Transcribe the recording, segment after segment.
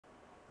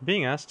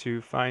Being asked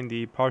to find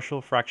the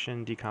partial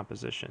fraction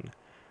decomposition.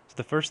 So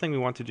the first thing we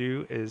want to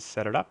do is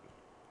set it up.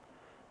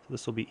 So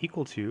this will be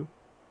equal to,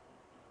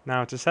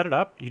 now to set it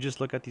up, you just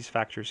look at these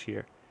factors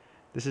here.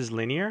 This is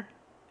linear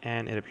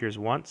and it appears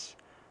once,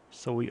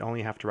 so we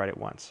only have to write it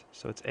once.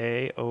 So it's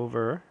a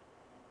over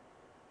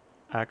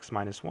x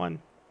minus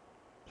 1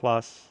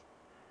 plus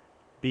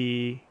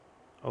b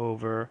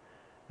over,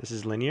 this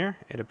is linear,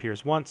 it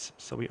appears once,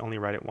 so we only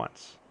write it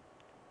once.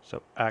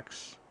 So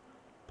x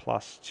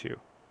plus 2.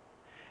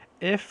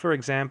 If, for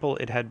example,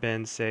 it had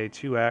been, say,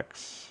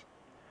 2x,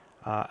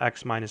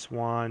 x minus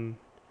 1,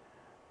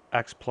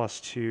 x plus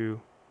 2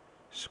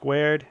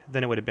 squared,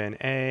 then it would have been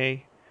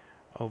a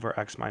over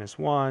x minus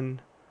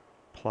 1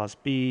 plus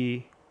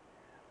b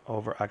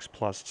over x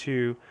plus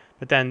 2.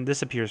 But then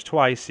this appears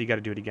twice, so you got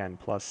to do it again.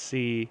 Plus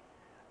c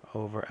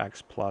over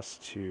x plus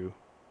 2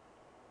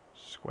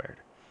 squared.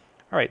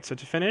 All right, so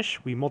to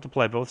finish, we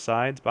multiply both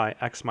sides by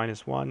x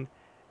minus 1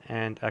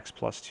 and x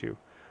plus 2.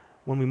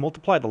 When we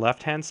multiply the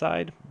left-hand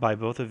side by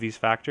both of these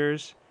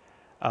factors,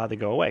 they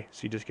go away.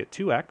 So you just get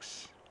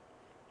 2x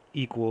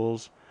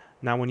equals,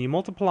 now when you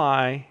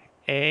multiply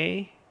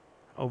a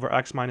over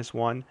x minus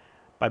 1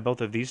 by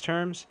both of these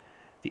terms,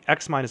 the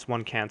x minus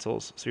 1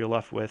 cancels. So you're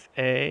left with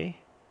a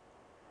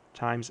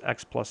times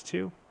x plus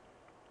 2.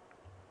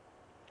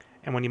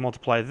 And when you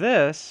multiply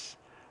this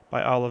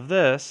by all of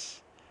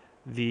this,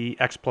 the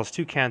x plus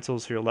 2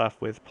 cancels, so you're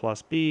left with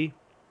plus b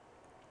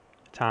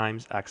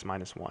times x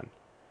minus 1.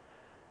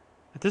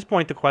 At this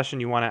point, the question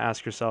you want to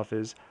ask yourself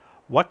is,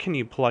 what can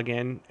you plug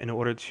in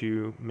order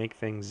to make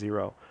things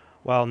 0?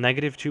 Well,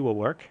 negative 2 will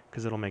work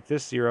because it'll make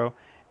this 0,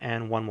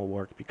 and 1 will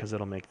work because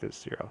it'll make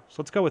this 0.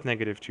 So let's go with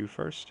negative 2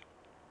 first.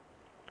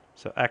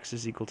 So x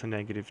is equal to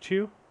negative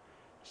 2.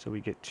 So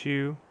we get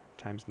 2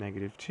 times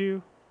negative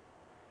 2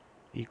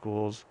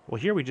 equals,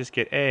 well, here we just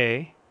get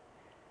a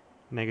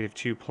negative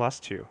 2 plus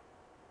 2.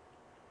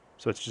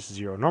 So it's just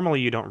 0.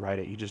 Normally you don't write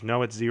it. You just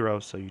know it's 0,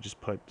 so you just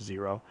put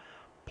 0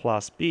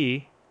 plus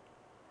b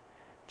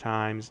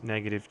times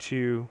negative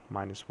 2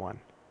 minus 1.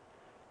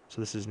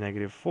 So this is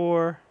negative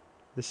 4.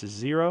 This is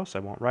 0, so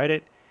I won't write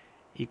it,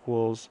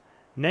 equals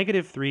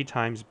negative 3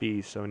 times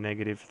b, so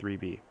negative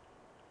 3b.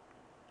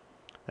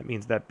 That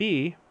means that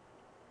b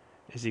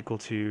is equal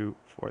to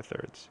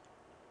 4/3.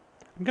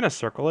 I'm going to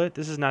circle it.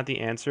 This is not the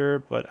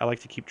answer, but I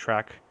like to keep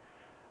track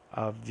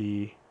of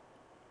the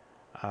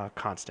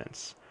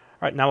constants.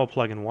 All right, now we'll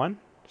plug in 1.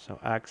 So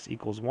x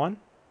equals 1.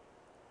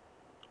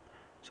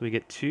 So we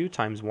get 2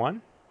 times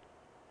 1.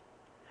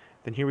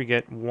 Then here we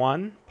get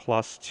 1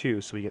 plus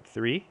 2, so we get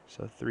 3,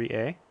 so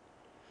 3a.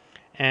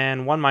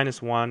 And 1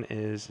 minus 1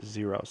 is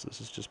 0, so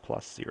this is just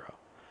plus 0.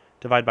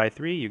 Divide by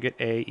 3, you get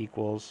a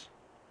equals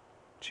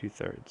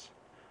 2/3.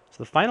 So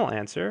the final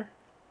answer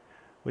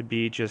would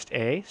be just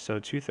a,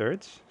 so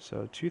 2/3,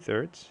 so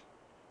 2/3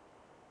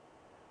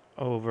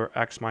 over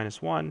x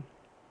minus 1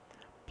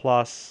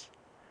 plus,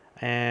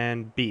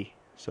 and b.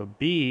 So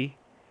b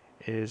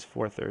is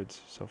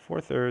 4/3, so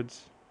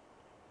 4/3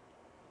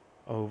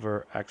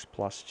 over x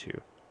plus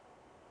 2.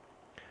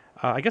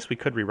 I guess we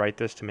could rewrite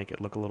this to make it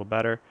look a little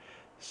better.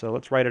 So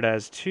let's write it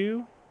as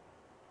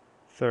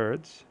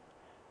 2/3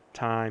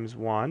 times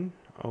 1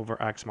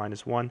 over x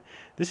minus 1.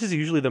 This is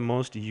usually the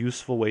most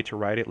useful way to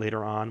write it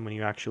later on when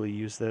you actually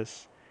use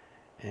this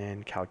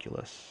in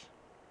calculus.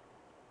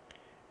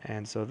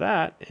 And so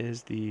that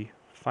is the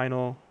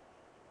final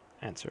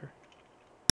answer.